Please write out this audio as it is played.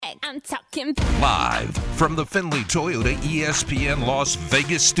I'm talking. Live from the Findlay Toyota ESPN Las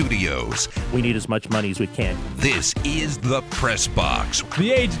Vegas studios, We need as much money as we can. this is the Press Box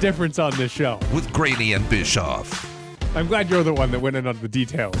The age difference on this show. with Grady and Bischoff. I'm glad you're the one that went in on the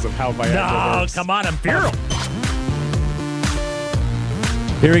details of how Viagra works. Come on, I'm feral.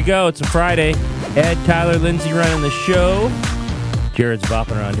 Here we go. It's a Friday. Ed, Tyler, Lindsay running the show. Jared's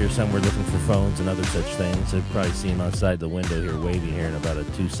bopping around here somewhere looking for phones and other such things. I'd probably see him outside the window here waving here in about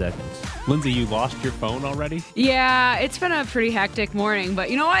 2 seconds. Lindsay, you lost your phone already? Yeah, it's been a pretty hectic morning, but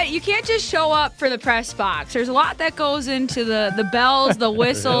you know what? You can't just show up for the press box. There's a lot that goes into the bells, the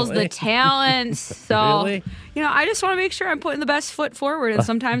whistles, Really? the talents. So, Really? you know, I just want to make sure I'm putting the best foot forward, and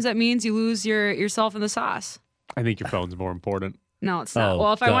sometimes that means you lose yourself in the sauce. I think your phone's more important. No, it's not. Oh,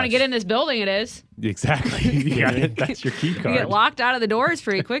 Well, if I want to gosh. get in this building, it is. Exactly. Yeah, that's your key You card. get locked out of the doors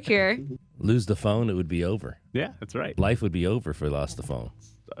pretty quick here. Lose the phone, it would be over. Yeah, that's right. Life would be over if we lost the phone.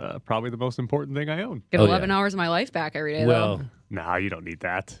 Probably the most important thing I own. Get Oh, 11 yeah. hours of my life back every day, Well, though. Nah, you don't need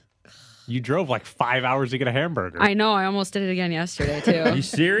that. You drove like 5 hours to get a hamburger. I know. I almost did it again yesterday, too. are you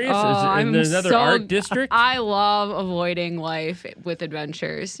serious? Oh, Is it in I'm another so- art district? I love avoiding life with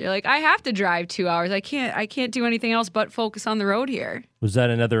adventures. You're like, I have to drive 2 hours. I can't do anything else but focus on the road here. Was that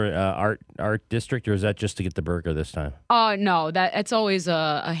another art district, or is that just to get the burger this time? Oh no, it's always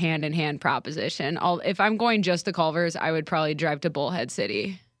a hand in hand proposition. If I'm going just to Culver's, I would probably drive to Bullhead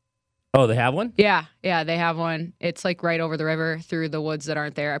City. Oh, they have one? Yeah, they have one. It's like right over the river through the woods that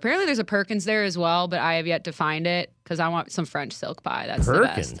aren't there. Apparently, there's a Perkins there as well, but I have yet to find it because I want some French silk pie. That's the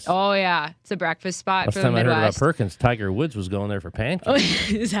Perkins? best. Oh yeah, it's a breakfast spot Last for the time I heard about Midwest. Perkins, Tiger Woods was going there for pancakes.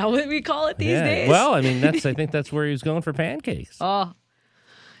 Is that what we call it these days? Well, I mean, I think that's where he was going for pancakes. Oh,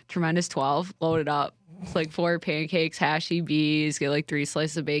 tremendous 12 loaded up. It's like 4 pancakes, hashy bees, get like 3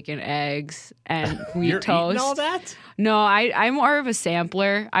 slices of bacon, eggs, and wheat You're toast. eating all that? No, I'm more of a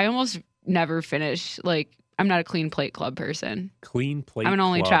sampler. I almost never finish. Like, I'm not a clean plate club person. Clean plate. I'm an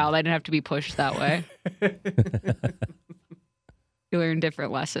only club. child. I didn't have to be pushed that way. You learn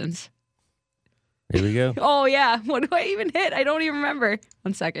different lessons. Here we go. Oh, yeah. What do I even hit? I don't even remember.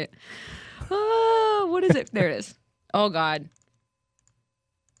 1 second. Oh, what is it? There it is. Oh, God.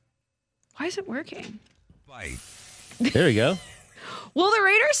 Why is it working? Fight. There we go. Will the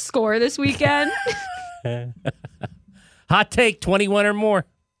Raiders score this weekend? Hot take, 21 or more.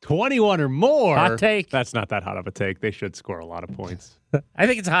 21 or more. Hot take. That's not that hot of a take. They should score a lot of points. I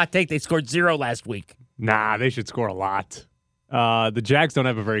think it's a hot take. They scored 0 last week. Nah, they should score a lot. The Jags don't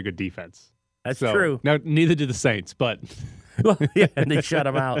have a very good defense. That's So- true. No, neither do the Saints, but Well, yeah, and they shut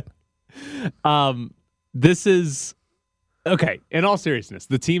them out. this is okay. In all seriousness,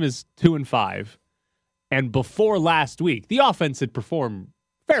 the team is 2-5, and before last week, the offense had performed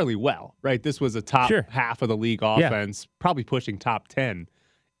fairly well. Right, this was a top Sure. half of the league offense, probably pushing top 10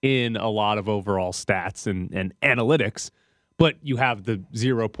 in a lot of overall stats and analytics. But you have the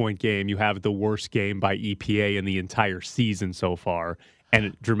 0-point game, you have the worst game by EPA in the entire season so far, and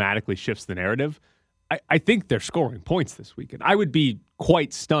it dramatically shifts the narrative. I think they're scoring points this weekend. I would be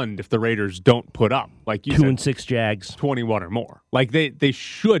quite stunned if the Raiders don't put up, like you 2 said, and 6 Jags. 21 or more. Like they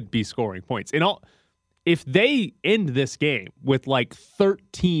should be scoring points. And if they end this game with like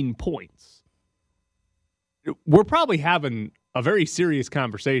 13 points, we're probably having a very serious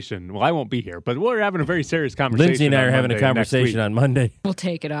conversation. Well, I won't be here, but we're having a very serious conversation. Lindsay and I on are having a Monday next conversation week on Monday. We'll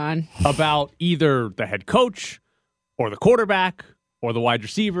take it on. about either the head coach or the quarterback or the wide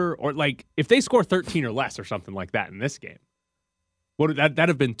receiver, or like if they score 13 or less or something like that in this game. Would that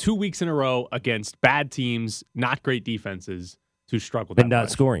have been 2 weeks in a row against bad teams, not great defenses to struggle that And not much.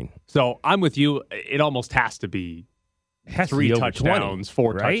 scoring. So I'm with you. It almost has to be Has to 3 be over touchdowns, 20,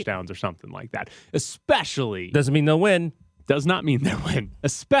 4 right? touchdowns, or something like that. Especially Doesn't mean they'll win. does not mean they'll win.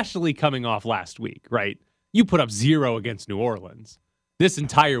 Especially coming off last week, right? You put up 0 against New Orleans. This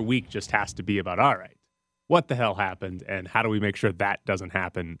entire week just has to be about, all right, what the hell happened, and how do we make sure that doesn't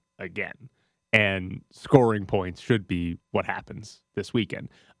happen again? And scoring points should be what happens this weekend.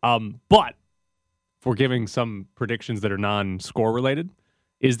 But if we're giving some predictions that are non-score related,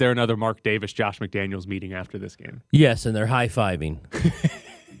 is there another Mark Davis, Josh McDaniels meeting after this game? Yes, and they're high-fiving.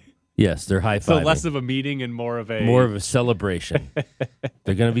 Yes, they're high-fiving. So less of a meeting and more of a celebration.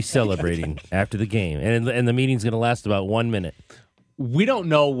 They're going to be celebrating after the game. And the meeting's going to last about 1 minute. We don't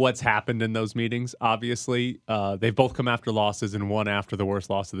know what's happened in those meetings, obviously. They've both come after losses and one after the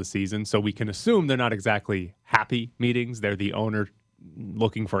worst loss of the season. So we can assume they're not exactly happy meetings. They're the owner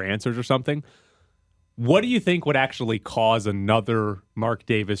looking for answers or something. What do you think would actually cause another Mark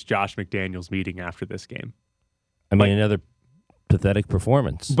Davis, Josh McDaniels meeting after this game? I mean, another pathetic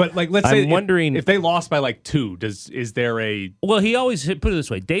performance. But let's I'm say wondering if they lost by 2, is there a Well, he always put it this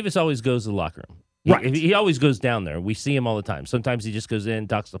way: Davis always goes to the locker room. Right. He always goes down there. We see him all the time. Sometimes he just goes in,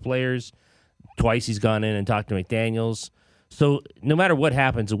 talks to the players. Twice he's gone in and talked to McDaniels. So no matter what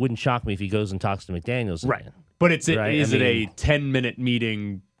happens, it wouldn't shock me if he goes and talks to McDaniels right? again. But it Right, a 10-minute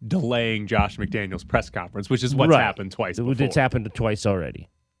meting delaying Josh McDaniels' press conference, which is what's happened twice before. It's happened twice already.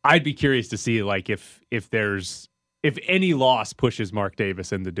 I'd be curious to see if any loss pushes Mark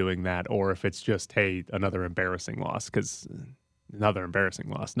Davis into doing that, or if it's just another embarrassing loss, because another embarrassing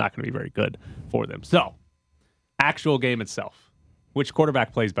loss not going to be very good for them. So, actual game itself, which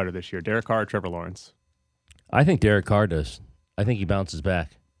quarterback plays better this year, Derek Carr or Trevor Lawrence? I think Derek Carr does. I think he bounces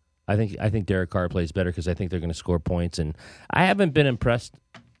back. I think Derek Carr plays better because I think they're going to score points, and I haven't been impressed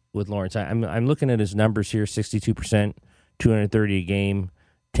with Lawrence. I'm looking at his numbers here: 62%, 230 a game,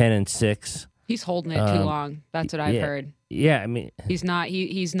 10-6. He's holding it too long. That's what I've heard. Yeah, I mean, he's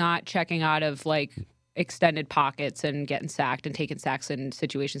not checking out of extended pockets and getting sacked and taking sacks in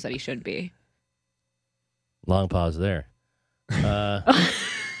situations that he shouldn't be. Long pause there.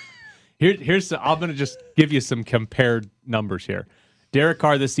 Here's I'm going to just give you some compared numbers here. Derek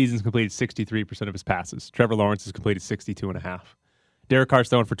Carr this season's completed 63% of his passes. Trevor Lawrence has completed 62.5. Derek Carr's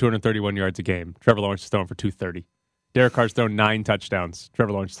throwing for 231 yards a game. Trevor Lawrence is throwing for 230. Derek Carr's thrown 9 touchdowns.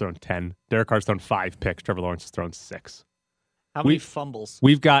 Trevor Lawrence has thrown 10. Derek Carr's thrown 5 picks. Trevor Lawrence has thrown 6. How many fumbles?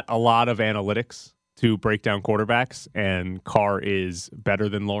 We've got a lot of analytics to break down quarterbacks, and Carr is better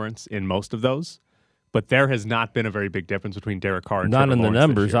than Lawrence in most of those. But there has not been a very big difference between Derek Carr and Trevor Lawrence. Not in the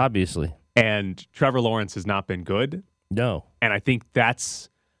numbers, this year. obviously. And Trevor Lawrence has not been good. No. And I think that's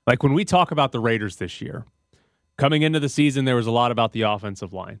when we talk about the Raiders this year, coming into the season, there was a lot about the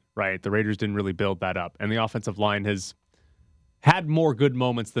offensive line, right? The Raiders didn't really build that up. And the offensive line has had more good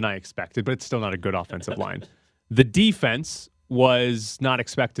moments than I expected, but it's still not a good offensive line. The defense was not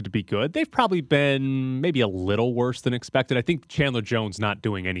expected to be good. They've probably been maybe a little worse than expected. I think Chandler Jones not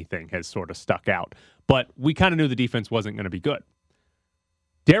doing anything has sort of stuck out. But we kind of knew the defense wasn't going to be good.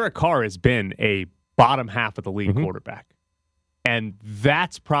 Derek Carr has been a bottom half of the league quarterback. And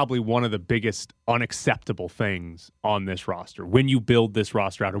that's probably one of the biggest unacceptable things on this roster. When you build this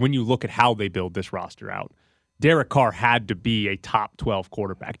roster out, or when you look at how they build this roster out, Derek Carr had to be a top 12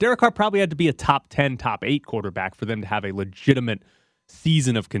 quarterback. Derek Carr probably had to be a top 10, top 8 quarterback for them to have a legitimate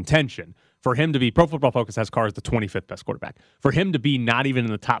season of contention. For him to be, Pro Football Focus has Carr as the 25th best quarterback. For him to be not even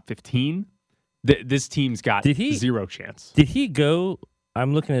in the top 15, this team's got zero chance. Did he go,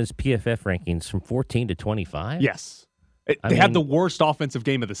 I'm looking at his PFF rankings, from 14 to 25? Yes. They had the worst offensive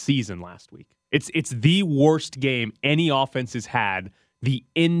game of the season last week. It's the worst game any offense has had the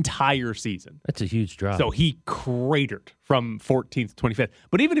entire season. That's a huge drop. So he cratered from 14th to 25th.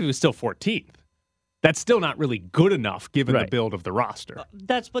 But even if he was still 14th, that's still not really good enough given the build of the roster.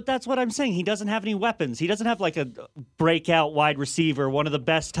 That's what I'm saying. He doesn't have any weapons. He doesn't have a breakout wide receiver, one of the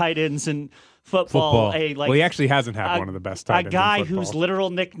best tight ends in football. Well, he actually hasn't had one of the best tight ends in football. A guy football. whose literal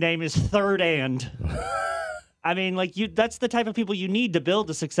nickname is Third And. I mean, that's the type of people you need to build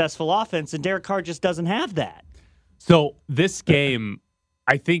a successful offense, and Derek Carr just doesn't have that. So this game,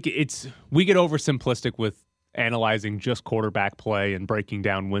 I think we get oversimplistic with analyzing just quarterback play and breaking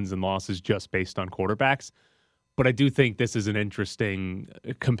down wins and losses just based on quarterbacks. But I do think this is an interesting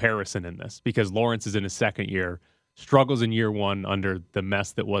comparison in this because Lawrence is in his second year, struggles in year one under the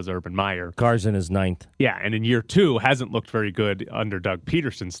mess that was Urban Meyer. Carr's in his 9th. Yeah, and in year 2 hasn't looked very good under Doug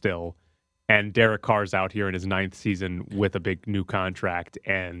Peterson still. And Derek Carr's out here in his 9th season with a big new contract,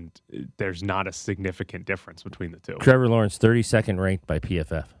 and there's not a significant difference between the two. Trevor Lawrence, 32nd ranked by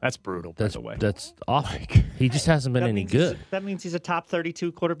PFF. That's brutal, by the way. That's awful. He just hasn't been any good. That means he's a top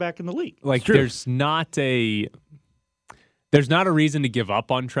 32 quarterback in the league. There's not a reason to give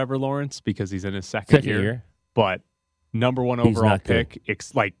up on Trevor Lawrence because he's in his second year. But number 1 overall pick,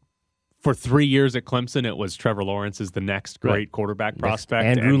 for 3 years at Clemson, it was Trevor Lawrence is the next great quarterback prospect.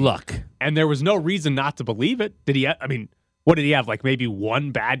 Andrew Luck. And there was no reason not to believe it. What did he have? Maybe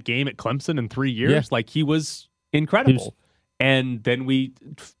one bad game at Clemson in 3 years? Yeah. He was incredible. And then we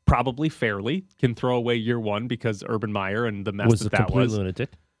probably fairly can throw away year 1 because Urban Meyer and the mess was a complete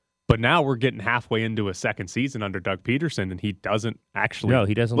lunatic. But now we're getting halfway into a second season under Doug Peterson, and he doesn't actually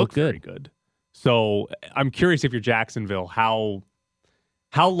he doesn't look very good. So I'm curious if you're Jacksonville, how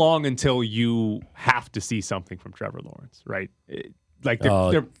long until you have to see something from Trevor Lawrence, right? They're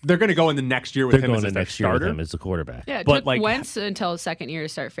going to go in the next year with him as their starter. With him as the quarterback. Yeah, it but took Wentz until his second year to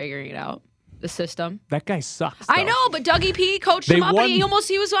start figuring it out. the system. That guy sucks. I though. know, but Dougie P coached They him up, won- and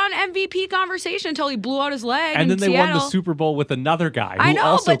he was on MVP conversation until he blew out his leg. And in then they Seattle. won the Super Bowl with another guy who I know,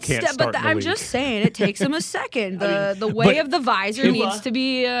 also but, can't start in the I'm league. just saying it takes him a second. The way of the visor Tua- needs to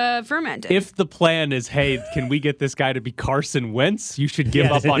be fermented. If the plan is, hey, can we get this guy to be Carson Wentz? You should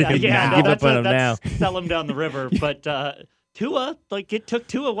give up on him yeah, now. no, Give up on him that's sell him down the river. But Tua, like it took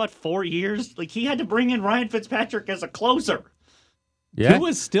Tua 4 years? Like he had to bring in Ryan Fitzpatrick as a closer. Yeah.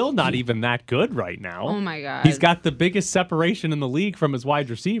 Tua's still not even that good right now. Oh my God. He's got the biggest separation in the league from his wide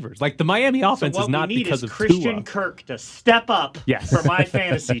receivers. Like the Miami offense so what is not we need because is of Christian Tua. Kirk to step up Yes. for my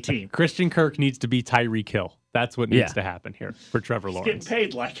fantasy team. Christian Kirk needs to be Tyreek Hill. That's what needs Yeah. to happen here for Trevor He's Lawrence. getting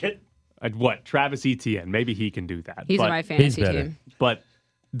paid like it. What? Travis Etienne. Maybe he can do that. He's but, in my fantasy better. team. But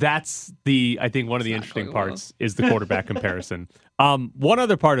that's I think one of the not interesting going well. parts is the quarterback comparison. One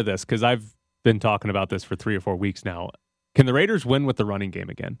other part of this, because I've been talking about this for 3 or 4 weeks now. Can the Raiders win with the running game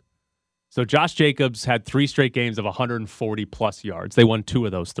again? So Josh Jacobs had 3 straight games of 140 plus yards. They won 2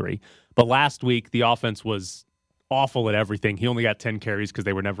 of those 3. But last week, the offense was awful at everything. He only got 10 carries because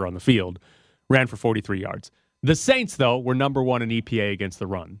they were never on the field. Ran for 43 yards. The Saints, though, were number 1 in EPA against the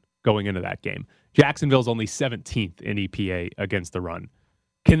run going into that game. Jacksonville's only 17th in EPA against the run.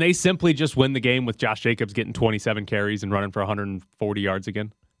 Can they simply just win the game with Josh Jacobs getting 27 carries and running for 140 yards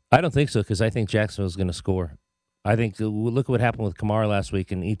again? I don't think so because I think Jacksonville's going to score. I think look at what happened with Kamara last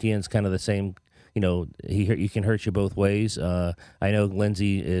week, and Etienne's kind of the same. You know, he can hurt you both ways. I know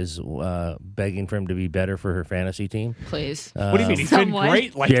Lindsay is begging for him to be better for her fantasy team. Please. What do you mean? He's Someone. been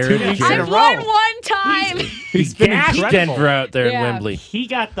great like Jared- 2 weeks in a I've row. won one time. He's been Gashed incredible. Denver out there Yeah. in Wembley. He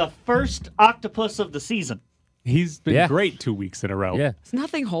got the first octopus of the season. He's been Yeah. great 2 weeks in a row. Yeah, It's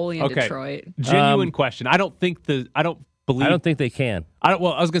nothing holy in Okay. Detroit. Genuine question. I don't believe. I don't think they can. I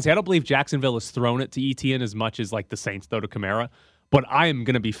was gonna say I don't believe Jacksonville has thrown it to Etienne as much as like the Saints throw to Kamara. But I am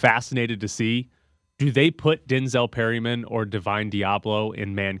gonna be fascinated to see, do they put Denzel Perryman or Divine Diablo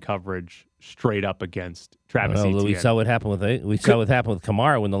in man coverage straight up against Travis Well, Etienne? we saw what happened with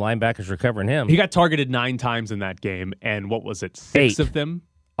Kamara when the linebackers were covering him. He got targeted 9 times in that game, and what was it? 6 8. of them.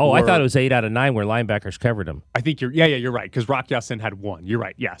 Oh, I were- thought it was 8 out of 9 where linebackers covered him. I think you're right because Rock Ya-Sin had 1. You're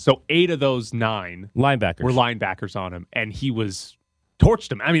right. Yeah. So 8 of those 9 Linebackers. were linebackers on him, and he was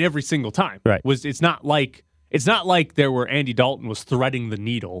torched him. I mean, every single time. Right. It's not like there were Andy Dalton was threading the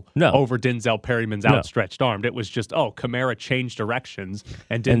needle No. over Denzel Perryman's No. outstretched arm. It was just Kamara changed directions,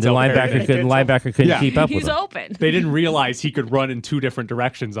 and and the Denzel linebacker couldn't Yeah. keep up with He's him. open. They didn't realize he could run in 2 different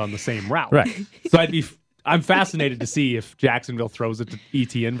directions on the same route. Right. So I'm fascinated to see if Jacksonville throws it to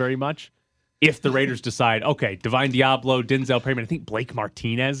Etienne very much. If the Raiders decide, okay, Divine Diablo, Denzel Perryman, I think Blake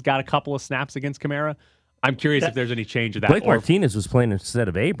Martinez got a couple of snaps against Kamara. I'm curious if there's any change of that. Blake or- Martinez was playing instead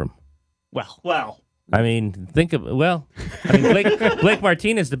of Abram. Well, I mean, Blake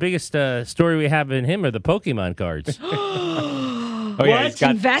Martinez, the biggest story we have in him are the Pokemon cards. Oh yeah, he's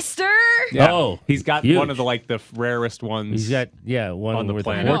got Investor? yeah, Oh, he's got huge. one of the rarest ones. He's got, one On the worth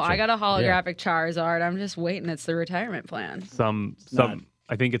planet. a No, fortune. I got a holographic Charizard. I'm just waiting. It's the retirement plan. some.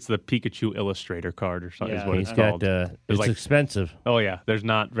 I think it's the Pikachu Illustrator card or something. Yeah, is what He's it's got, called. it's like- expensive. Oh yeah, there's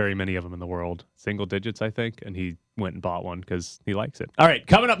not very many of them in the world. Single digits, I think, and he went and bought one because he likes it. All right,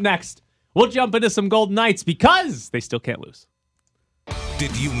 coming up next, we'll jump into some Golden Knights because they still can't lose.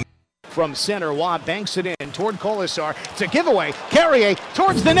 Did you From center, Watt banks it in toward Colasar. It's a giveaway. Carrier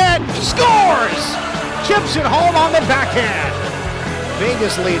towards the net. Scores! Chips it home on the backhand.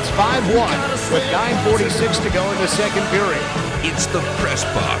 Vegas leads 5-1 with 9:46 to go in the second period. It's the Press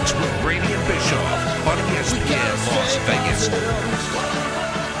Box with Brady and Bischoff on ESPN Las Vegas.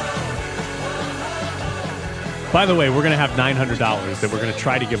 By the way, we're going to have $900 that we're going to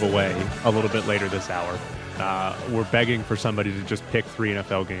try to give away a little bit later this hour. We're begging for somebody to just pick 3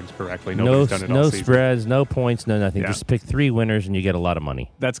 NFL games correctly. Nobody's done it all No season. spreads, no points, no nothing. Yeah. Just pick 3 winners and you get a lot of money.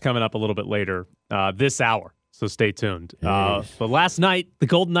 That's coming up a little bit later this hour, so stay tuned. Yes. But last night, the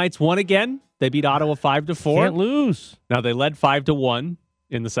Golden Knights won again. They beat Ottawa 5-4. Can't lose. Now they led 5-1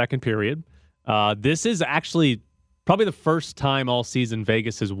 in the second period. This is actually probably the first time all season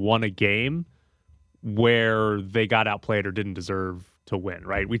Vegas has won a game where they got outplayed or didn't deserve to win,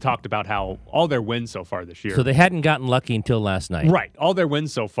 right? We talked about how all their wins so far this year. So they hadn't gotten lucky until last night. Right. All their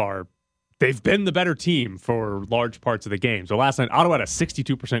wins so far, they've been the better team for large parts of the game. So last night, Ottawa had a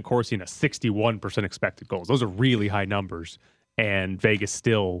 62% Corsi and a 61% expected goals. Those are really high numbers. And Vegas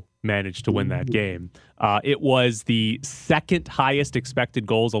still managed to win that game. It was the second highest expected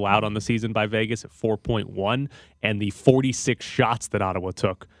goals allowed on the season by Vegas at 4.1, and the 46 shots that Ottawa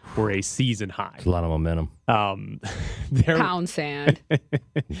took were a season high. It's a lot of momentum. Pound sand.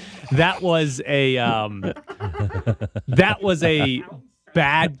 That was a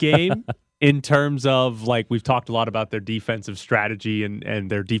bad game in terms of, like, we've talked a lot about their defensive strategy and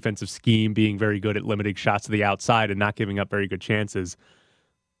their defensive scheme being very good at limiting shots to the outside and not giving up very good chances.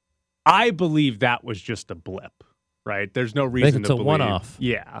 I believe that was just a blip, right? There's no reason it's to a believe. one-off.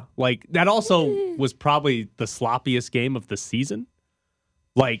 Yeah. Like, that also was probably the sloppiest game of the season.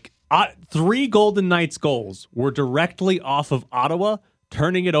 Like, 3 Golden Knights goals were directly off of Ottawa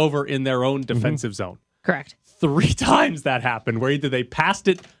turning it over in their own defensive zone. Correct. 3 times that happened, where either they passed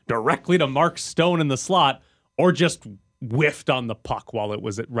it directly to Mark Stone in the slot or just whiffed on the puck while it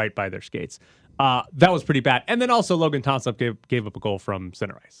was right by their skates. That was pretty bad. And then also Logan Thompson gave up a goal from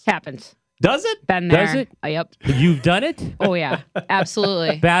center ice. Happens. Does it? Been there. Does it? Yep. You've done it? Oh, yeah.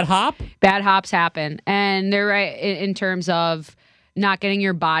 Absolutely. Bad hop? Bad hops happen. And they're right in terms of not getting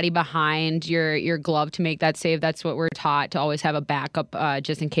your body behind your glove to make that save. That's what we're taught, to always have a backup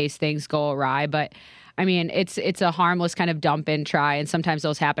just in case things go awry. But I mean, it's a harmless kind of dump in try, and sometimes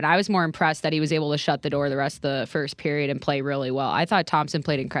those happen. I was more impressed that he was able to shut the door the rest of the first period and play really well. I thought Thompson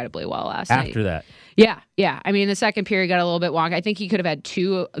played incredibly well last night. After that. Yeah. I mean, the second period got a little bit wonky. I think he could have had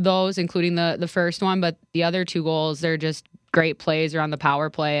 2 of those, including the first one, but the other 2 goals, they're just great plays around the power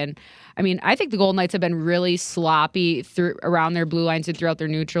play. And I mean, I think the Golden Knights have been really sloppy around their blue lines and throughout their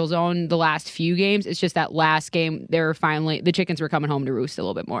neutral zone the last few games. It's just that last game, the chickens were coming home to roost a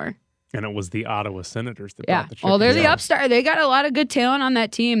little bit more. And it was the Ottawa Senators that Yeah. brought the Well, they're the chickens. upstart. They got a lot of good talent on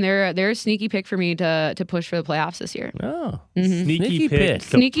that team. They're a sneaky pick for me to push for the playoffs this year. Oh. Sneaky pick. to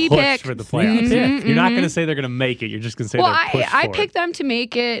Sneaky push pick. for the playoffs. Sneaky pick. You're not going to say they're going to make it. You're just going to say Well, they're pushed I for picked it. them to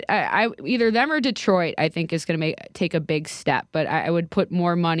make it. I either them or Detroit, I think, is going to take a big step. But I would put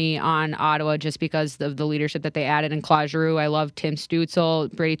more money on Ottawa just because of the leadership that they added in Claude Giroux. I love Tim Stützle.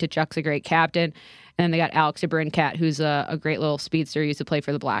 Brady Tkachuk's a great captain. And then they got Alex DeBrincat, who's a great little speedster, used to play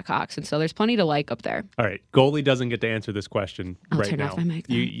for the Blackhawks. And so there's plenty to like up there. All right. Goalie doesn't get to answer this question I'll right turn now. off my mic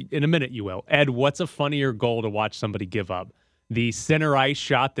then. In a minute, you will. Ed, what's a funnier goal to watch somebody give up? The center ice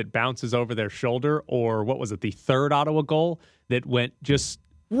shot that bounces over their shoulder, or what was it, the third Ottawa goal that went just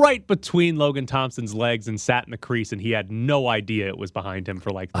right between Logan Thompson's legs and sat in the crease, and he had no idea it was behind him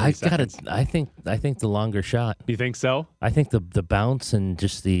for like 3 seconds. I think the longer shot. You think so? I think the bounce and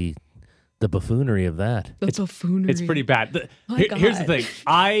just the buffoonery of that. The buffoonery. It's pretty bad. My Here's the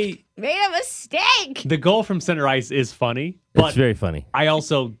God. thing. Made a mistake. The goal from center ice is funny, but It's very funny. I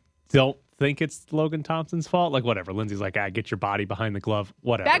also don't think it's Logan Thompson's fault. Like, whatever. Lindsay's like, get your body behind the glove.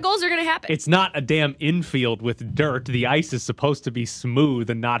 Whatever. Bad goals are going to happen. It's not a damn infield with dirt. The ice is supposed to be smooth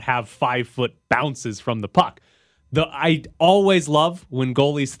and not have 5-foot bounces from the puck. I always love when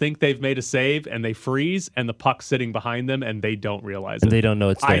goalies think they've made a save and they freeze and the puck's sitting behind them and they don't realize it. They don't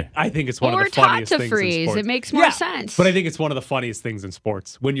know it's there. I think it's one Well, of we're the funniest taught to things in freeze. sports. It makes more sense. But I think it's one of the funniest things in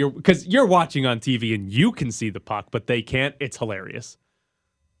sports because you're watching on TV and you can see the puck, but they can't. It's hilarious.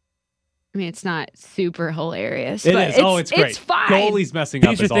 I mean, it's not super hilarious. It but is. It's great. It's fine. Goalies messing up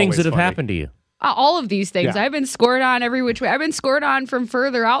These are is things always that have funny. happened to you. All of these things. Yeah. I've been scored on every which way. I've been scored on from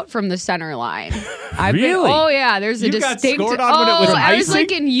further out from the center line. Really? Oh, yeah. There's a You got distinct. scored on when it was I was icing?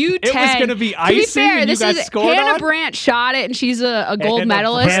 like in U10. It was gonna be To be icing fair, and you this got is scored Hannah on? Brandt shot it, and she's a gold Hannah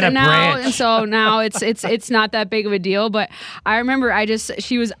medalist Brandt. now, Brandt. and so now it's not that big of a deal. But I remember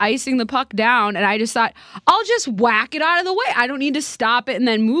she was icing the puck down, and I just thought I'll just whack it out of the way. I don't need to stop it and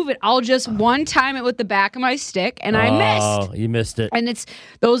then move it. I'll just one time it with the back of my stick, and I missed. Oh, you missed it. And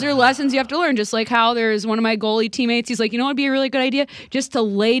those are lessons you have to learn. Just like how there's one of my goalie teammates. He's like, you know what would be a really good idea? Just to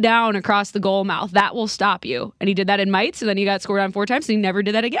lay down across the goal mouth. That will stop you. And he did that in mites, and then he got scored on 4 times, and he never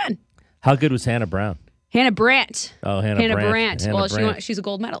did that again. How good was Hannah Brown? Hannah Brandt. Oh, Hannah Brandt. Hannah Well, Brandt. she's a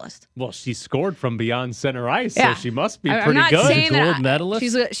gold medalist. Well, she scored from beyond center ice, Yeah. so she must be I'm pretty not good. saying that. Gold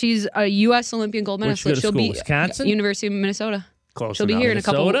medalist? She's a U.S. Olympian gold Where'd she medalist. go to She'll school? be Wisconsin? University of Minnesota. Close She'll be enough. here in a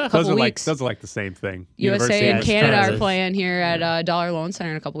couple Minnesota? Those are weeks. those are like the same thing. USA and University of Canada are Wisconsin. playing here at Dollar Loan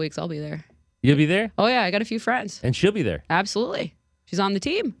Center in a couple weeks. I'll be there. You'll be there? Oh yeah, I got a few friends. And she'll be there. Absolutely, she's on the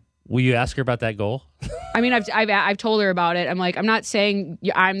team. Will you ask her about that goal? I mean, I've told her about it. I'm like, I'm not saying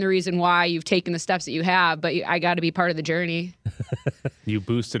I'm the reason why you've taken the steps that you have, but I got to be part of the journey. You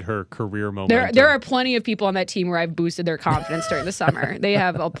boosted her career momentum. There are plenty of people on that team where I've boosted their confidence during the summer. They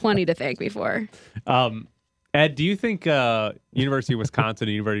have plenty to thank me for. Ed, do you think University of Wisconsin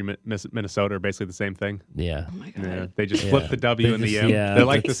and University of Minnesota are basically the same thing? Yeah. Oh my god, Yeah, they just Yeah. flip the W They and the just- M. yeah, They're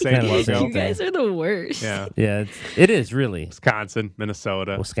like the it's same kind of the logo. same you guys are the worst. Yeah, Yeah, it is really. Wisconsin,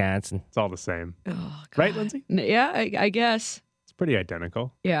 Minnesota. Wisconsin. It's all the same, Oh, God. right, Lindsay? Yeah, I guess. It's pretty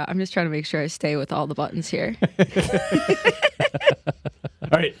identical. Yeah, I'm just trying to make sure I stay with all the buttons here. All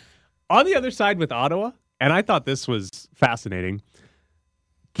right. On the other side with Ottawa, and I thought this was fascinating,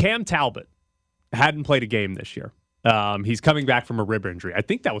 Cam Talbot hadn't played a game this year. He's coming back from a rib injury. I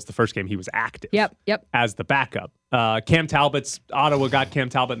think that was the first game he was active. Yep. As the backup. Ottawa got Cam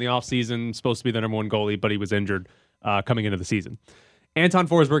Talbot in the offseason, supposed to be the number one goalie, but he was injured coming into the season. Anton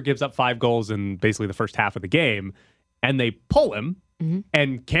Forsberg gives up 5 goals in basically the first half of the game, and they pull him.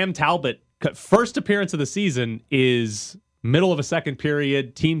 And Cam Talbot, first appearance of the season, is middle of a second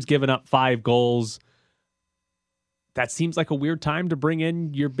period. Team's giving up 5 goals. That seems like a weird time to bring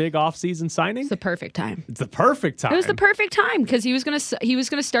in your big offseason signing. It's the perfect time. It's the perfect time. It was the perfect time because he was gonna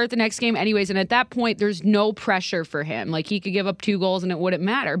start the next game anyways, and at that point, there's no pressure for him. Like he could give up 2 goals and it wouldn't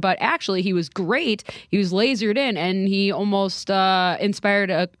matter. But actually, he was great. He was lasered in, and he almost inspired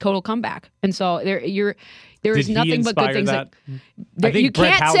a total comeback. And so there is nothing but good things. That? I think you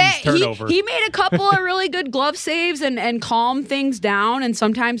Brett can't say Howden's turnover. he made a couple of really good glove saves and calmed things down. And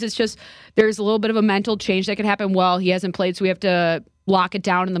sometimes it's just there's a little bit of a mental change that could happen. Well, he hasn't played, so we have to lock it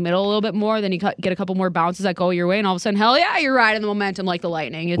down in the middle a little bit more. Then you get a couple more bounces that go your way, and all of a sudden, hell yeah, you're riding the momentum like the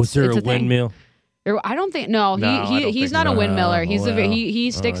lightning. Was there a windmill? I don't think. No, he's not a windmiller.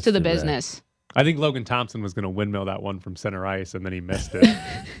 He sticks to the business. I think Logan Thompson was going to windmill that one from center ice, and then he missed it.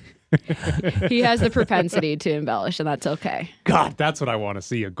 He has the propensity to embellish, and that's okay. God, that's what I want to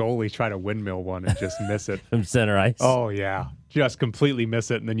see, a goalie try to windmill one and just miss it. From center ice? Oh, yeah. Just completely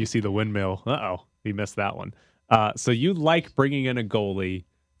miss it, and then you see the windmill. Uh-oh, he missed that one. So you like bringing in a goalie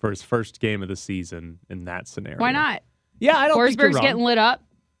for his first game of the season in that scenario. Why not? Yeah, I don't think you're Forsberg's wrong. getting lit up.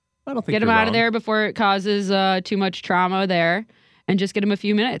 I don't think Get him you're out of wrong. there before it causes too much trauma there, and just get him a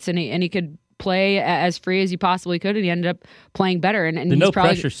few minutes, and he could play as free as he possibly could, and he ended up playing better. And the he's no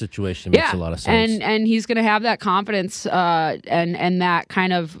probably, pressure situation makes a lot of sense. And he's going to have that confidence and that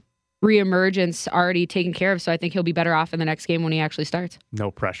kind of reemergence already taken care of. So I think he'll be better off in the next game when he actually starts.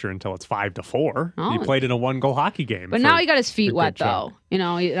 No pressure until it's 5-4. Oh. He played in a 1-goal hockey game. But now he got his feet wet, though. You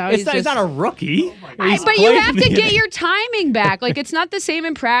know, he's not a rookie. But you have to get your timing back. Like, it's not the same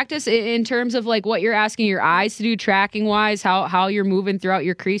in practice in terms of like what you're asking your eyes to do tracking wise, how you're moving throughout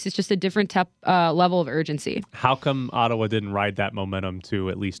your crease. It's just a different level of urgency. How come Ottawa didn't ride that momentum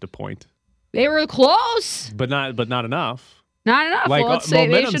to at least a point? They were close, But not enough. not enough. Like, Well, let's say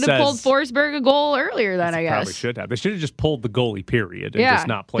they momentum should have pulled says- Forsberg a goal earlier. Then I guess Probably should have. They should have just pulled the goalie, period, and just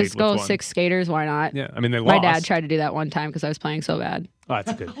not played just with go one. 6 skaters. Why not? Yeah, I mean, they My lost. dad tried to do that one time because I was playing so bad. Oh,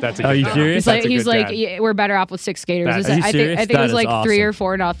 that's good. That's a good Are you dad. serious? He's like, yeah, we're better off with 6 skaters. That- Are you I serious? think it was That is like 3 or awesome.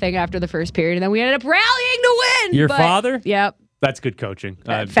 4-0 after the first period, and then we ended up rallying to win. Your but- father? Yep. That's good coaching.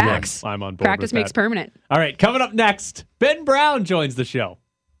 Facts. I'm on board Practice with makes that. permanent. All right, coming up next, Ben Brown joins the show.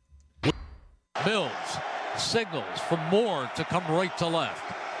 Mills signals for Moore to come right to left.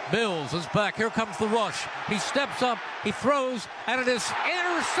 Mills is back. Here comes the rush. He steps up. He throws, and it is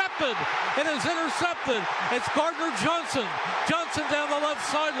intercepted. It is intercepted. It's Gardner Johnson. Johnson down the left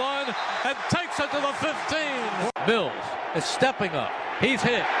sideline and takes it to the 15. Mills is stepping up. He's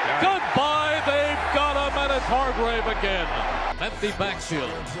hit. Goodbye. They've got him, and it's Hargrave again. Empty backfield.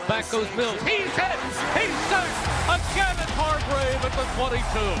 Back goes Mills. He's hit. He's sacked. Again, it's Hargrave at the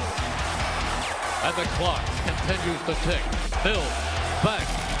 22. And the clock continues to tick. Mills back.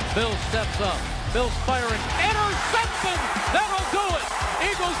 Mills steps up. Mills firing. Interception! That'll do it!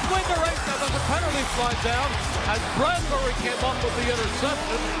 Eagles win the race. Now there's a penalty flag down. As Bradbury came up with the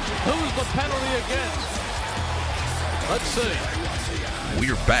interception, who's the penalty against? Let's see.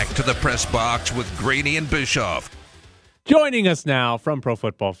 We're back to the press box with Graney and Bischoff. Joining us now from Pro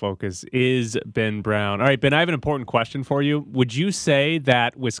Football Focus is Ben Brown. All right, Ben, I have an important question for you. Would you say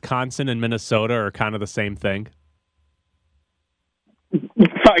that Wisconsin and Minnesota are kind of the same thing?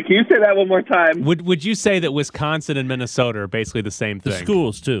 Sorry, can you say that one more time? Would you say that Wisconsin and Minnesota are basically the same The thing?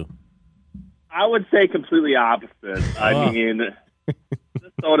 schools, too. I would say completely opposite. I mean,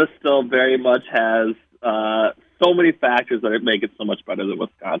 Minnesota still very much has so many factors that make it so much better than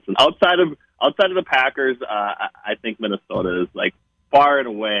Wisconsin. Outside of the Packers, I think Minnesota is like far and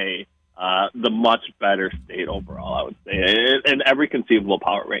away the much better state overall. I would say in every conceivable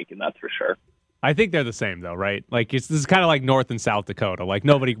power ranking, that's for sure. I think they're the same, though, right? Like this is kind of like North and South Dakota. Like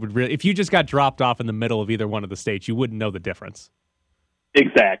nobody would really, if you just got dropped off in the middle of either one of the states, you wouldn't know the difference.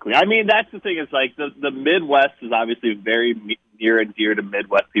 Exactly. I mean, that's the thing. Is like the Midwest is obviously very near and dear to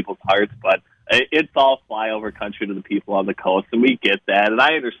Midwest people's hearts, but it's all flyover country to the people on the coast, and we get that, and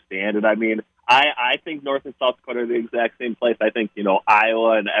I understand it. I mean, I think North and South Dakota are the exact same place. I think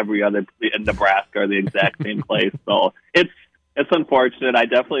Iowa and every other and Nebraska are the exact same place. So it's unfortunate. I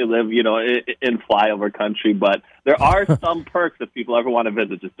definitely live in flyover country, but there are some perks if people ever want to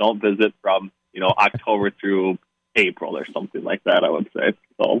visit. Just don't visit from October through April or something like that, I would say.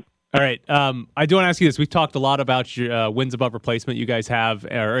 So. All right, right. I do want to ask you this. We've talked a lot about your wins above replacement you guys have,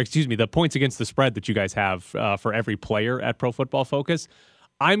 or excuse me, the points against the spread that you guys have for every player at Pro Football Focus.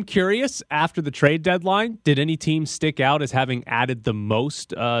 I'm curious, after the trade deadline, did any team stick out as having added the most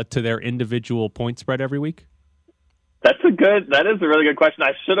to their individual point spread every week? That is a really good question.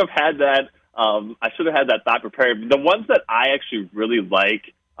 I should have had that. I should have had that thought prepared. The ones that I actually really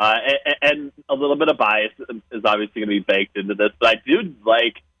like, and a little bit of bias is obviously going to be baked into this, but I do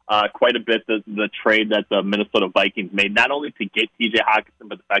like quite a bit the trade that the Minnesota Vikings made, not only to get TJ Hockenson,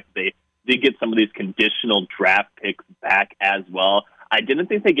 but the fact that they did get some of these conditional draft picks back as well. I didn't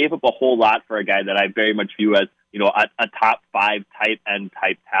think they gave up a whole lot for a guy that I very much view as, a top 5 tight end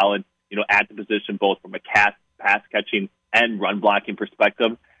type talent, at the position, both from a pass catching and run blocking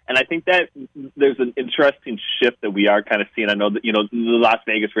perspective. And I think that there's an interesting shift that we are kind of seeing. I know that, the Las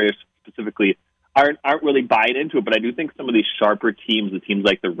Vegas Raiders specifically aren't really buying into it, but I do think some of these sharper teams, the teams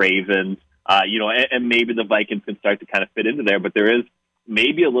like the Ravens, and maybe the Vikings can start to kind of fit into there, but there is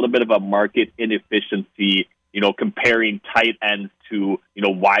maybe a little bit of a market inefficiency, comparing tight ends to,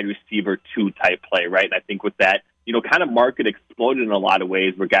 wide receiver 2 type play, right? And I think with that, kind of market exploded in a lot of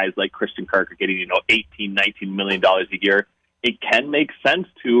ways where guys like Christian Kirk are getting, $18, $19 million a year. It can make sense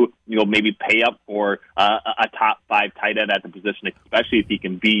to, maybe pay up for a top 5 tight end at the position, especially if he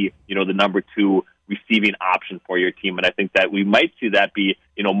can be, the number 2 receiving option for your team. And I think that we might see that be,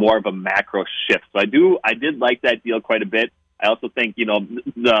 more of a macro shift. So I did like that deal quite a bit. I also think,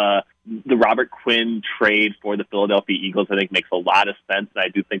 the Robert Quinn trade for the Philadelphia Eagles, I think makes a lot of sense. And I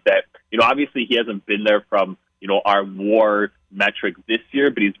do think that, obviously he hasn't been there from, our WAR metrics this year,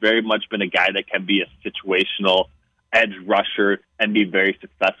 but he's very much been a guy that can be a situational edge rusher and be very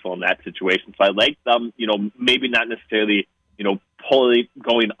successful in that situation. So I like them, maybe not necessarily, fully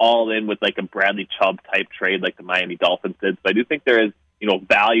going all in with like a Bradley Chubb type trade like the Miami Dolphins did. So I do think there is,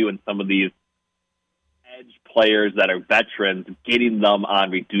 value in some of these edge players that are veterans, getting them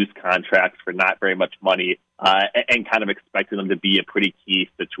on reduced contracts for not very much money, and kind of expecting them to be a pretty key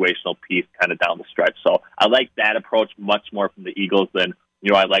situational piece kind of down the stretch. So I like that approach much more from the Eagles than,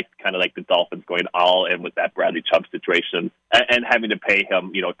 I like kind of like the Dolphins going all in with that Bradley Chubb situation and having to pay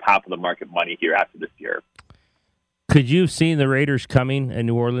him, top of the market money here after this year. Could you have seen the Raiders coming in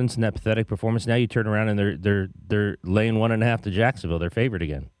New Orleans in that pathetic performance? Now you turn around and they're laying 1.5 to Jacksonville. They're favored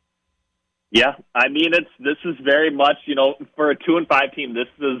again. Yeah, I mean this is very much, for a 2-5 team, this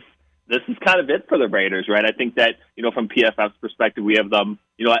is kind of it for the Raiders, right? I think that, from PFF's perspective, we have them,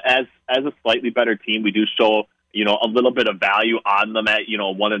 as a slightly better team. We do show, a little bit of value on them at,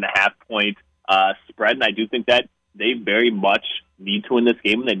 1.5 point spread. And I do think that they very much need to win this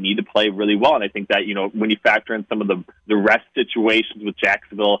game and they need to play really well. And I think that, when you factor in some of the rest situations with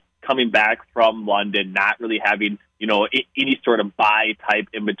Jacksonville coming back from London, not really having, any sort of bye type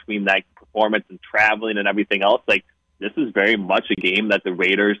in between that performance and traveling and everything else, like this is very much a game that the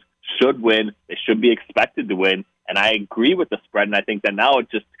Raiders should win. They should be expected to win. And I agree with the spread. And I think that now it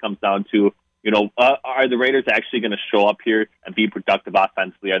just comes down to, are the Raiders actually going to show up here and be productive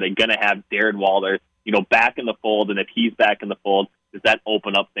offensively? Are they going to have Darren Waller, back in the fold? And if he's back in the fold, does that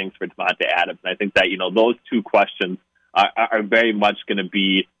open up things for Devontae Adams? And I think that, those two questions are very much going to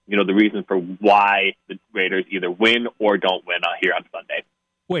be, the reason for why the Raiders either win or don't win here on Sunday.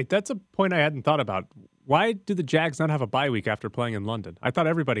 Wait, that's a point I hadn't thought about. Why do the Jags not have a bye week after playing in London? I thought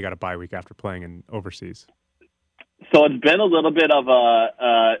everybody got a bye week after playing in overseas. So it's been a little bit of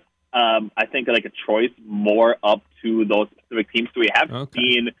I think like a choice more up to those specific teams. So we have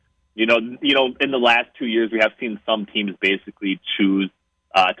seen, in the last 2 years, we have seen some teams basically choose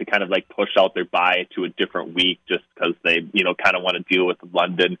to kind of like push out their bye to a different week just because they, kind of want to deal with the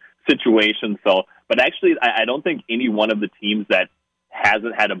London situation. So, but actually, I don't think any one of the teams that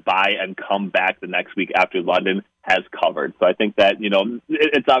hasn't had a bye and come back the next week after London has covered. So I think that,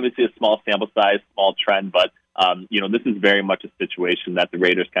 it's obviously a small sample size, small trend, but, this is very much a situation that the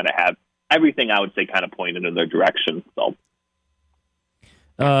Raiders kind of have everything, I would say, kind of pointed in their direction. So,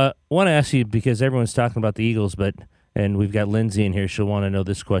 I want to ask you, because everyone's talking about the Eagles, and we've got Lindsay in here. She'll want to know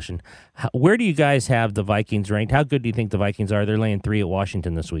this question. Where do you guys have the Vikings ranked? How good do you think the Vikings are? They're laying 3 at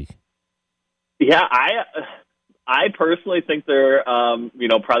Washington this week. Yeah, I personally think they're,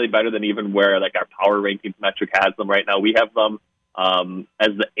 probably better than even where like our power rankings metric has them right now. We have them as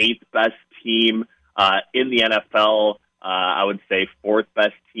the 8th best team in the NFL. I would say 4th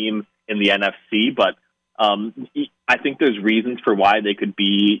best team in the NFC, but I think there's reasons for why they could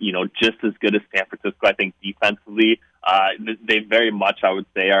be, just as good as San Francisco. I think defensively, they very much, I would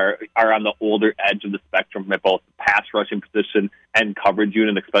say, are on the older edge of the spectrum at both the pass rushing position and coverage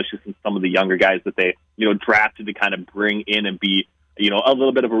unit, especially since some of the younger guys that they, drafted to kind of bring in and be, a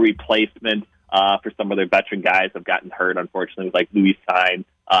little bit of a replacement for some of their veteran guys have gotten hurt, unfortunately, like Louis Sain,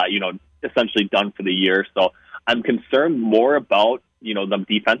 essentially done for the year. So I'm concerned more about, them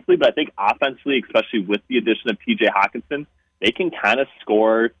defensively, but I think offensively, especially with the addition of TJ Hawkinson, they can kind of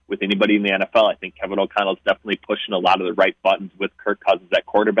score with anybody in the NFL. I think Kevin O'Connell's definitely pushing a lot of the right buttons with Kirk Cousins at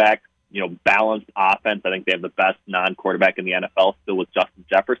quarterback. Balanced offense. I think they have the best non-quarterback in the NFL still with Justin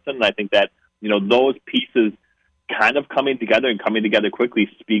Jefferson. And I think that, those pieces kind of coming together quickly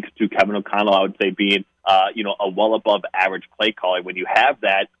speaks to Kevin O'Connell, I would say, being, a well above average play caller. When you have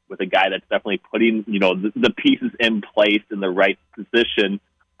that with a guy that's definitely putting, the pieces in place in the right position,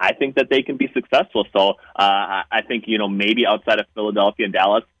 I think that they can be successful. So I think, maybe outside of Philadelphia and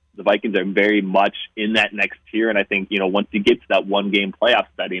Dallas, the Vikings are very much in that next tier. And I think, once you get to that one-game playoff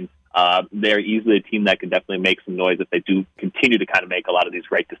setting, they're easily a team that can definitely make some noise if they do continue to kind of make a lot of these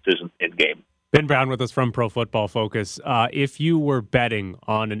right decisions in-game. Ben Brown with us from Pro Football Focus. If you were betting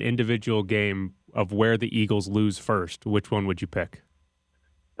on an individual game of where the Eagles lose first, which one would you pick?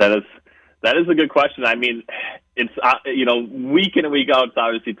 That is a good question. I mean, it's week in and week out, it's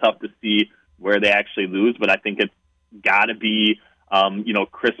obviously tough to see where they actually lose, but I think it's got to be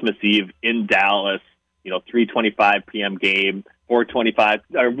Christmas Eve in Dallas, 3:25 p.m. game, 4:25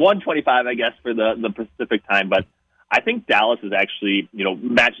 or 1:25, I guess, for the Pacific time. But I think Dallas is actually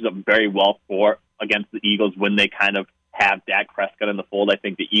matches up very well against the Eagles when they kind of have Dak Prescott in the fold. I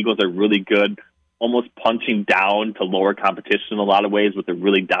think the Eagles are really good, almost punching down to lower competition in a lot of ways with a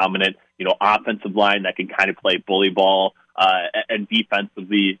really dominant, offensive line that can kind of play bully ball, and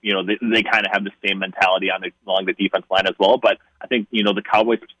defensively, they kind of have the same mentality along the defense line as well. But I think, the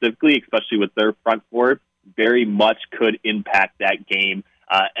Cowboys specifically, especially with their front four, very much could impact that game,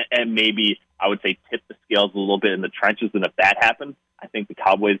 and maybe I would say tip the scales a little bit in the trenches. And if that happens, I think the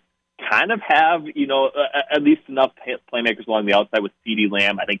Cowboys kind of have, at least enough playmakers along the outside with CeeDee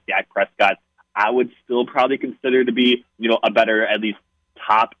Lamb. I think Dak Prescott, I would still probably consider to be, a better, at least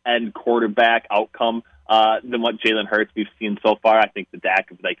top-end quarterback outcome than what Jalen Hurts we've seen so far. I think the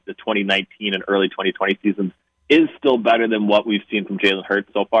Dak of the 2019 and early 2020 seasons is still better than what we've seen from Jalen Hurts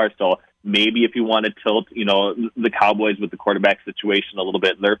so far. So maybe if you want to tilt, the Cowboys with the quarterback situation a little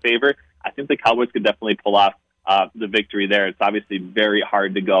bit in their favor, I think the Cowboys could definitely pull off the victory there. It's obviously very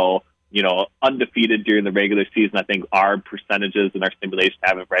hard to go, undefeated during the regular season. I think our percentages and our simulation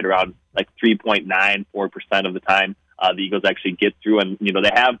have it right around 3.94% of the time the Eagles actually get through. And,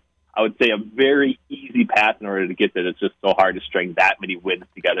 they have, I would say, a very easy path in order to get there. It's just so hard to string that many wins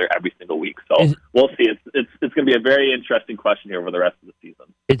together every single week. So we'll see. It's going to be a very interesting question here over the rest of the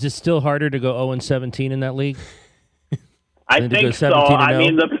season. Is it still harder to go 0-17 in that league? I think so. I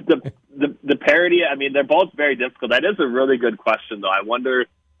mean, the parity, they're both very difficult. That is a really good question, though. I wonder,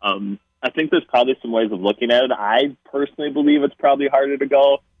 I think there's probably some ways of looking at it. I personally believe it's probably harder to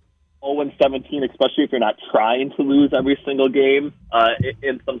go 0-17, especially if you're not trying to lose every single game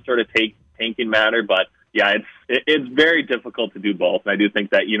in some sort of tanking manner. But yeah, it's very difficult to do both. And I do think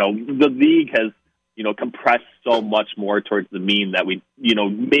that, the league has, compressed so much more towards the mean that we,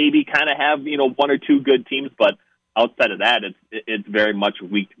 maybe kind of have, one or two good teams, but outside of that, it's very much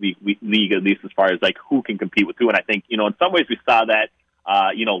week to week league, at least as far as who can compete with who. And I think, in some ways we saw that,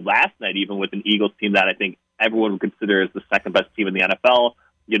 last night, even with an Eagles team that I think everyone would consider as the second best team in the NFL.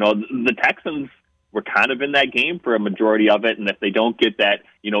 The Texans were kind of in that game for a majority of it. And if they don't get that,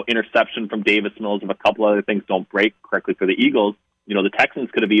 interception from Davis Mills, if a couple other things don't break correctly for the Eagles, the Texans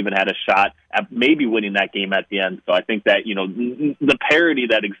could have even had a shot at maybe winning that game at the end. So I think that, the parity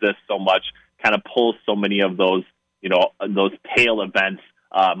that exists so much kind of pulls so many of those, those tail events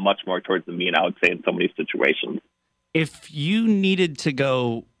much more towards the mean, I would say, in so many situations. If you needed to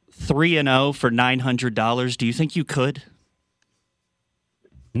go 3-0 for $900, do you think you could?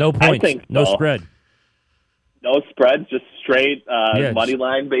 No points, no spread. No spreads, just straight money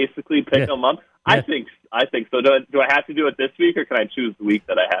line, basically pick them up. Yeah. I think so. Do I have to do it this week, or can I choose the week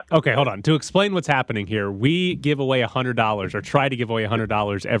that I have to? Okay, hold on. To explain what's happening here, we give away $100 or try to give away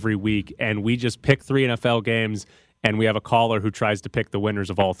 $100 every week, and we just pick 3 NFL games, and we have a caller who tries to pick the winners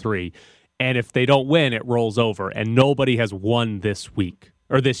of all 3. And if they don't win, it rolls over, and nobody has won this week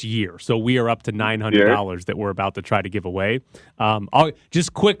or this year. So we are up to $900 that we're about to try to give away. I'll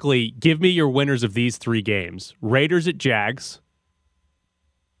just quickly give me your winners of these 3 games. Raiders at Jags.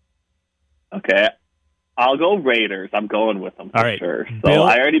 Okay. I'll go Raiders. I'm going with them for sure. So Bill,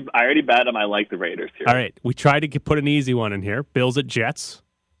 I already bet them. I like the Raiders here. All right. We tried to put an easy one in here. Bills at Jets.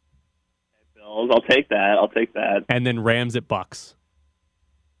 Okay, Bills. I'll take that. And then Rams at Bucks.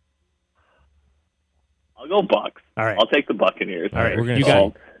 I'll go Bucks. All right. I'll take the Buccaneers. All right. We're you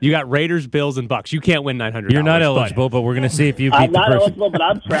got You got Raiders, Bills, and Bucks. You can't win $900. You're not eligible, but we're going to see if you beat I'm the not person. eligible, but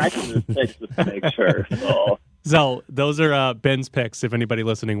I'm tracking this picks just to make sure. So those are Ben's picks. If anybody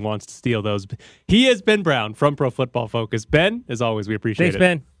listening wants to steal those, he is Ben Brown from Pro Football Focus. Ben, as always, we appreciate Thanks, it.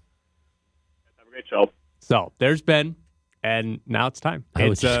 Ben. Have a great show. So there's Ben, and now it's time. I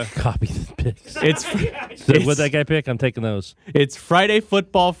would It's just copy the picks. it's So what'd that guy pick? I'm taking those. it's Friday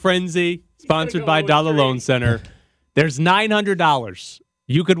Football Frenzy, sponsored by Dollar Loan Center. There's $900.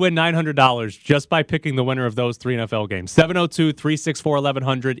 You could win $900 just by picking the winner of those 3 NFL games.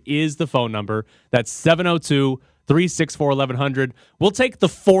 702-364-1100 is the phone number. That's 702-364-1100. We'll take the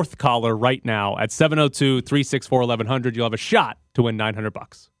 4th caller right now at 702-364-1100. You'll have a shot to win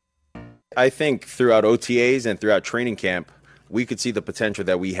 $900. I think throughout OTAs and throughout training camp, we could see the potential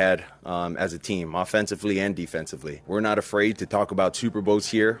that we had as a team, offensively and defensively. We're not afraid to talk about Super Bowls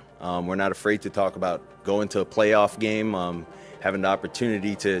here. We're not afraid to talk about going to a playoff game, having the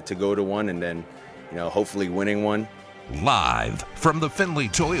opportunity to go to one and then, hopefully winning one. Live from the Findlay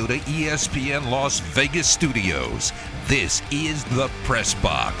Toyota ESPN Las Vegas studios, this is the Press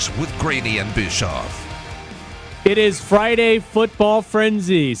Box with Graney and Bischoff. It is Friday Football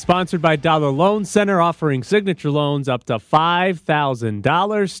Frenzy, sponsored by Dollar Loan Center, offering signature loans up to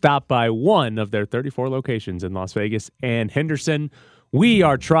 $5,000. Stop by one of their 34 locations in Las Vegas and Henderson. We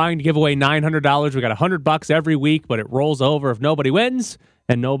are trying to give away $900. We got $100 every week, but it rolls over if nobody wins,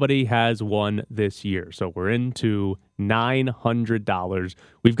 and nobody has won this year. So we're into $900.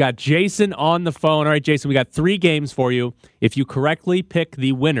 We've got Jason on the phone. All right, Jason, we got 3 games for you. If you correctly pick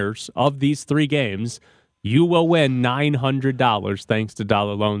the winners of these 3 games, you will win $900 thanks to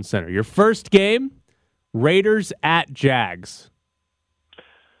Dollar Loan Center. Your first game, Raiders at Jags.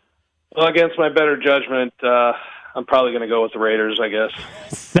 Well, against my better judgment, I'm probably going to go with the Raiders, I guess.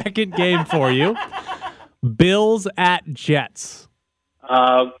 Second game for you, Bills at Jets.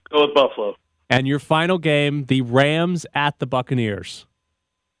 Go with Buffalo. And your final game, the Rams at the Buccaneers.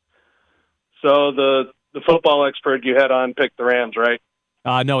 So the football expert you had on picked the Rams, right?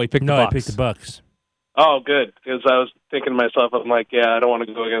 No, he picked the No, Bucs. I picked the Bucks. Oh, good, because I was thinking to myself, I'm like, yeah, I don't want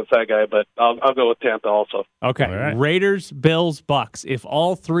to go against that guy, but I'll go with Tampa also. Okay, All right. Raiders, Bills, Bucks. If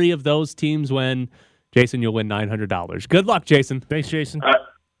all 3 of those teams win, Jason, you'll win $900. Good luck, Jason. Thanks, Jason. All right.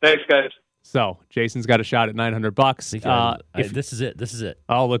 Thanks, guys. So Jason's got a shot at $900. This is it. This is it.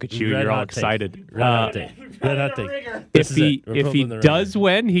 Oh, look at you! Red You're all hot take. excited. Red hot take. Red hot take. If This is he it. We're pulling the does ringer.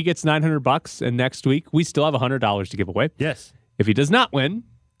 win, he gets $900, and next week we still have $100 to give away. Yes. If he does not win,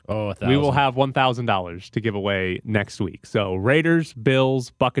 Oh, we will have $1,000 to give away next week. So Raiders,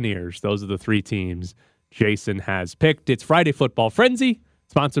 Bills, Buccaneers. Those are the 3 teams Jason has picked. It's Friday Football Frenzy,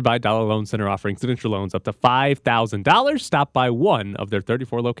 sponsored by Dollar Loan Center, offering signature loans up to $5,000. Stop by one of their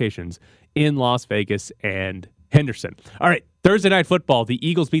 34 locations in Las Vegas and Henderson. All right, Thursday Night Football. The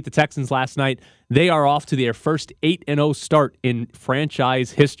Eagles beat the Texans last night. They are off to their first 8-0 start in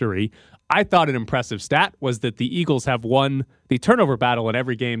franchise history. I thought an impressive stat was that the Eagles have won the turnover battle in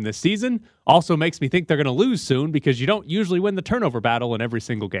every game this season. Also makes me think they're going to lose soon because you don't usually win the turnover battle in every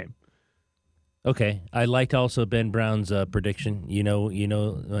single game. Okay, I liked also Ben Brown's prediction. You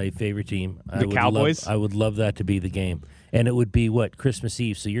know my favorite team, The Cowboys? I would love that to be the game, and it would be Christmas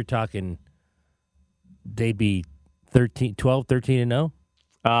Eve. So you're talking they'd be 12, 13 and 0.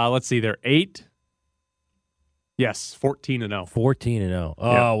 Let's see, they're 8. Yes, 14-0. 14 and 0.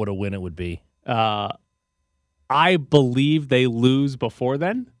 Oh, Yeah. what a win it would be. I believe they lose before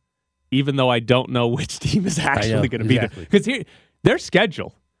then, even though I don't know which team is actually going to be there. Because here, their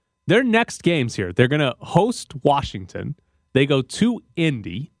schedule, their next games here, they're going to host Washington. They go to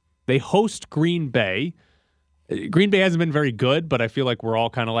Indy. They host Green Bay. Green Bay hasn't been very good, but I feel like we're all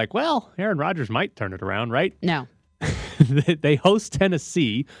kind of like, well, Aaron Rodgers might turn it around, right? No. They host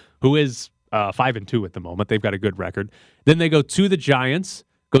Tennessee, who is 5-2 at the moment. They've got a good record. Then they go to the Giants,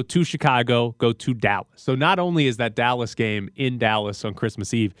 go to Chicago, go to Dallas. So not only is that Dallas game in Dallas on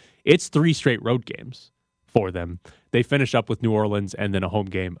Christmas Eve, it's 3 straight road games for them. They finish up with New Orleans and then a home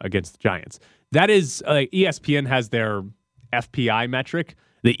game against the Giants. That is, ESPN has their FPI metric.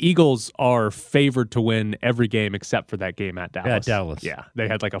 The Eagles are favored to win every game except for that game at Dallas. At Dallas. Yeah. They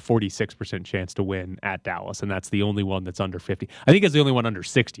had like a 46% chance to win at Dallas, and that's the only one that's under 50. I think it's the only one under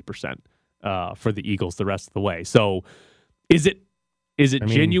 60% for the Eagles the rest of the way. So is it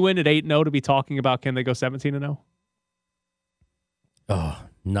genuine at 8-0 to be talking about can they go 17-0? Oh,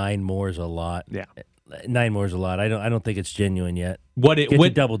 9 more is a lot. Yeah. 9 more is a lot. I don't think it's genuine yet. Get to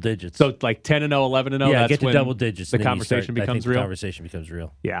double digits. So like 10-0, 11-0. Yeah, that's get to when double digits. The and then conversation I think becomes the real. conversation becomes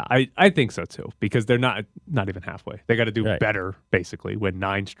real. Yeah, I think so too because they're not even halfway. They got to do better basically, win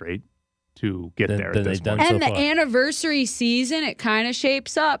 9 straight. to get there. than At this they've done point. so And the far. anniversary season, it kind of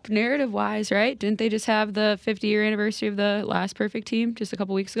shapes up narrative-wise, right? Didn't they just have the 50-year anniversary of the last perfect team just a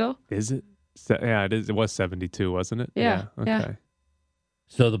couple weeks ago? Is it? Yeah, it is. It was 72, wasn't it? Yeah, Okay. yeah.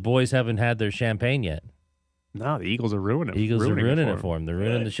 So the boys haven't had their champagne yet. No, the Eagles are ruining it. Eagles are ruining it them. for them. They're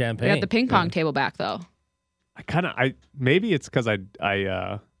ruining the They champagne. got the ping pong table back, though. Maybe it's because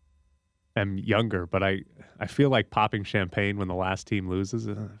I am younger, but I feel like popping champagne when the last team loses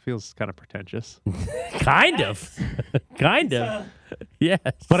feels kind of pretentious. Kind of. Kind of. Yes.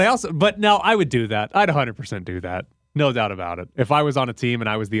 But no, I would do that. I'd 100% do that. No doubt about it. If I was on a team and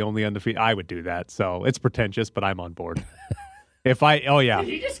I was the only undefeated, I would do that. So it's pretentious, but I'm on board. Did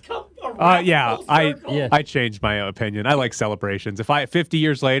he just come around full circle? I changed my opinion. I like celebrations. If 50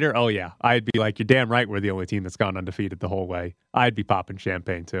 years later, I'd be like, you're damn right we're the only team that's gone undefeated the whole way. I'd be popping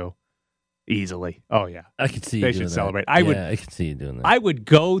champagne too. Easily. Oh, yeah. I could see you They doing should that. celebrate. I could see you doing that. I would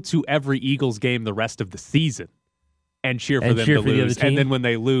go to every Eagles game the rest of the season and cheer for And them cheer to for the other lose. team? And then when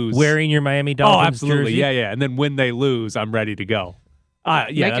they lose, Wearing your Miami Dolphins absolutely. jersey? Yeah. And then when they lose, I'm ready to go. Yeah,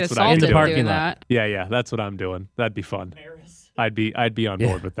 Might get that's what I'm assaulted In the doing. parking doing lot. that. Yeah, that's what I'm doing. That'd be fun. I'd be on Yeah.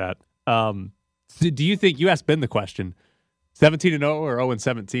 board with that. So do you think you asked Ben the question, 17-0 or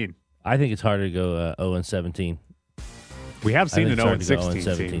 0-17? I think it's harder to go 0-17. We have seen I an think it's hard to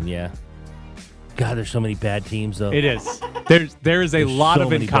go 0-16 team. yeah. God, there's so many bad teams, though. It is. There is a There's lot so of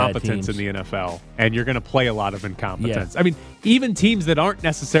many bad incompetence in teams. the NFL, and you're going to play a lot of incompetence. I mean, even teams that aren't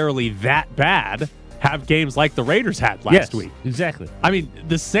necessarily that bad have games like the Raiders had last week. Exactly. I mean,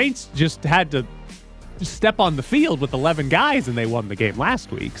 the Saints just had to step on the field with 11 guys, and they won the game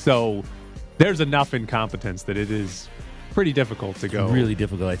last week. So there's enough incompetence that it is pretty difficult to go. Really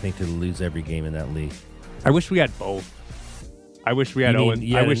difficult, I think, to lose every game in that league. I wish we had both. I wish we had I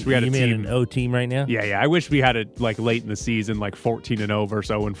wish we had a you mean team. an O team right now? Yeah. I wish we had it like late in the season, like 14-0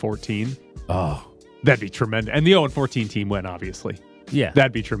 versus 0-14. Oh, That'd be tremendous. And the 0-14 team win, obviously. yeah.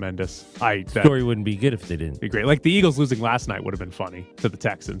 That'd be tremendous. That'd Story wouldn't be good if they didn't. be great. Like the Eagles losing last night would have been funny to the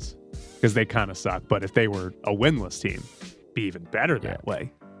Texans because they kind of suck. But if they were a winless team, it'd be even better that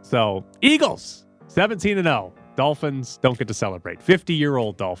way. So Eagles 17-0. Dolphins don't get to celebrate.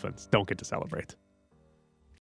 50-year-old Dolphins don't get to celebrate.